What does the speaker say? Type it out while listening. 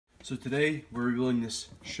So today we're reviewing this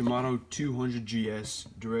Shimano 200GS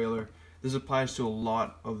derailleur. This applies to a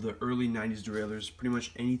lot of the early 90s derailleurs. Pretty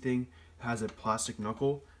much anything that has a plastic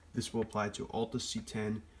knuckle, this will apply to Altus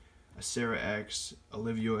C10, Acera X,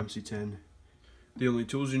 Alivio MC10. The only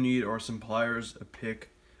tools you need are some pliers, a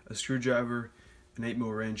pick, a screwdriver, an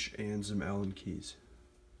 8mm wrench, and some Allen keys.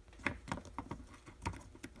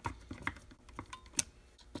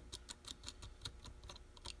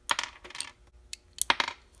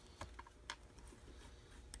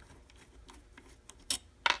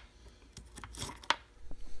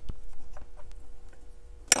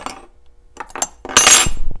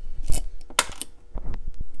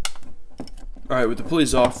 Alright, with the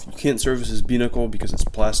pulleys off, you can't service this B-knuckle because it's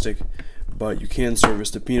plastic, but you can service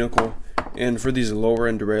the P-knuckle. And for these lower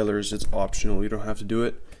end derailleurs, it's optional. You don't have to do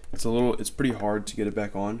it. It's pretty hard to get it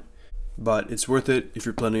back on, but it's worth it if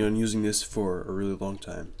you're planning on using this for a really long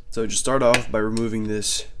time. So just start off by removing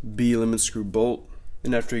this B limit screw bolt,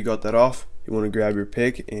 and after you got that off, you want to grab your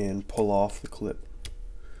pick and pull off the clip.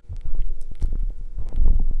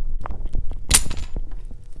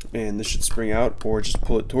 And this should spring out, or just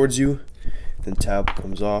pull it towards you. Then tab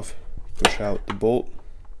comes off, push out the bolt,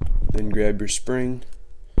 then grab your spring.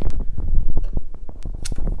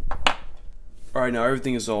 Alright, now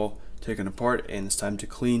everything is all taken apart and it's time to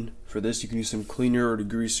clean. For this you can use some cleaner or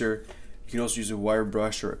degreaser. You can also use a wire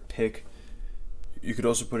brush or a pick. You could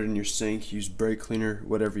also put it in your sink, use brake cleaner,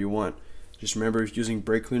 whatever you want. Just remember, if using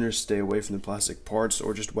brake cleaner, stay away from the plastic parts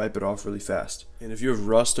or just wipe it off really fast. And if you have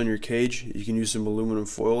rust on your cage, you can use some aluminum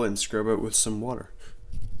foil and scrub it with some water.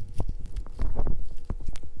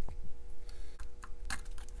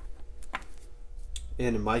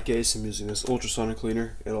 And in my case, I'm using this ultrasonic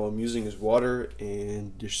cleaner, and all I'm using is water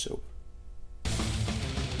and dish soap.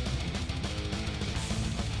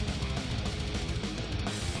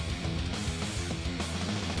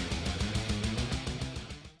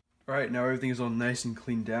 Alright, now everything is all nice and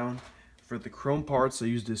cleaned down. For the chrome parts, I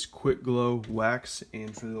use this Quick Glow wax,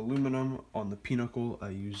 and for the aluminum on the P-knuckle, I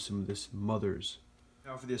use some of this Mother's.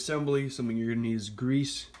 Now for the assembly, something you're going to need is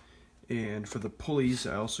grease. And for the pulleys,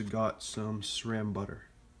 I also got some SRAM butter.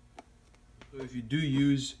 So if you do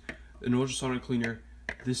use an ultrasonic cleaner,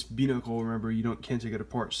 this B-knuckle, remember, you can't take it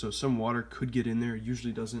apart. So some water could get in there,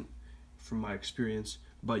 usually doesn't from my experience,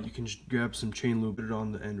 but you can just grab some chain lube, put it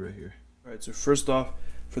on the end right here. Alright, so first off,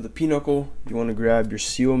 for the P-knuckle, you want to grab your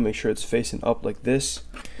seal, make sure it's facing up like this,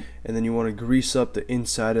 and then you want to grease up the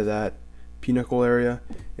inside of that P-knuckle area,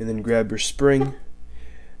 and then grab your spring.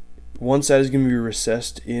 One side is going to be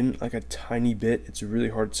recessed in like a tiny bit. It's really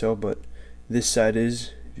hard to tell, but this side is,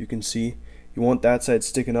 if you can see. You want that side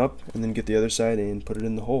sticking up, and then get the other side and put it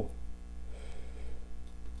in the hole.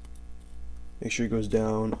 Make sure it goes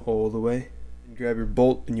down all the way. And grab your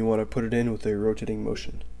bolt, and you want to put it in with a rotating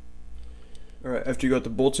motion. Alright, after you got the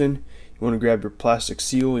bolts in, you want to grab your plastic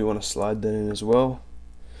seal. You want to slide that in as well.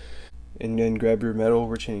 And then grab your metal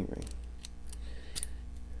retaining ring.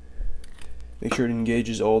 Make sure it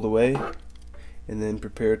engages all the way, and then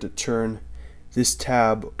prepare to turn this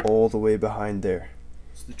tab all the way behind there.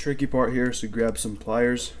 It's the tricky part here, so grab some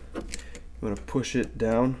pliers. You want to push it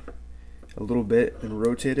down a little bit and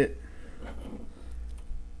rotate it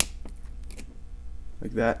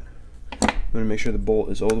like that. You want to make sure the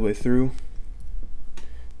bolt is all the way through.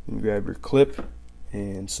 And grab your clip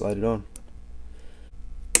and slide it on.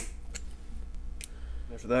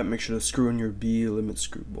 After that, make sure to screw in your B limit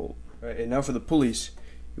screw bolt. Alright, and now for the pulleys,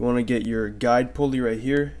 you want to get your guide pulley right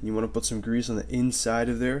here. You want to put some grease on the inside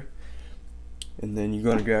of there, and then you're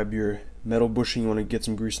going to grab your metal bushing. You want to get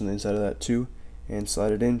some grease on the inside of that too, and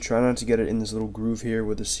slide it in. Try not to get it in this little groove here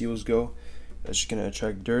where the seals go. That's just going to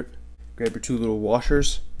attract dirt. Grab your two little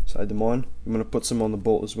washers, slide them on. You want to put some on the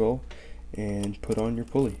bolt as well, and put on your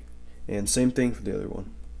pulley. And same thing for the other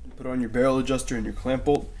one. Put on your barrel adjuster and your clamp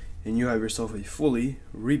bolt, and you have yourself a fully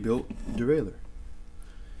rebuilt derailleur.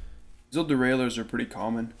 These old derailleurs are pretty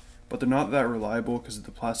common, but they're not that reliable because of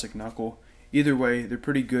the plastic knuckle. Either way, they're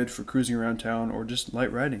pretty good for cruising around town or just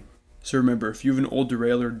light riding. So remember, if you have an old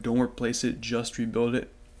derailleur, don't replace it, just rebuild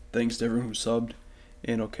it. Thanks to everyone who subbed,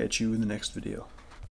 and I'll catch you in the next video.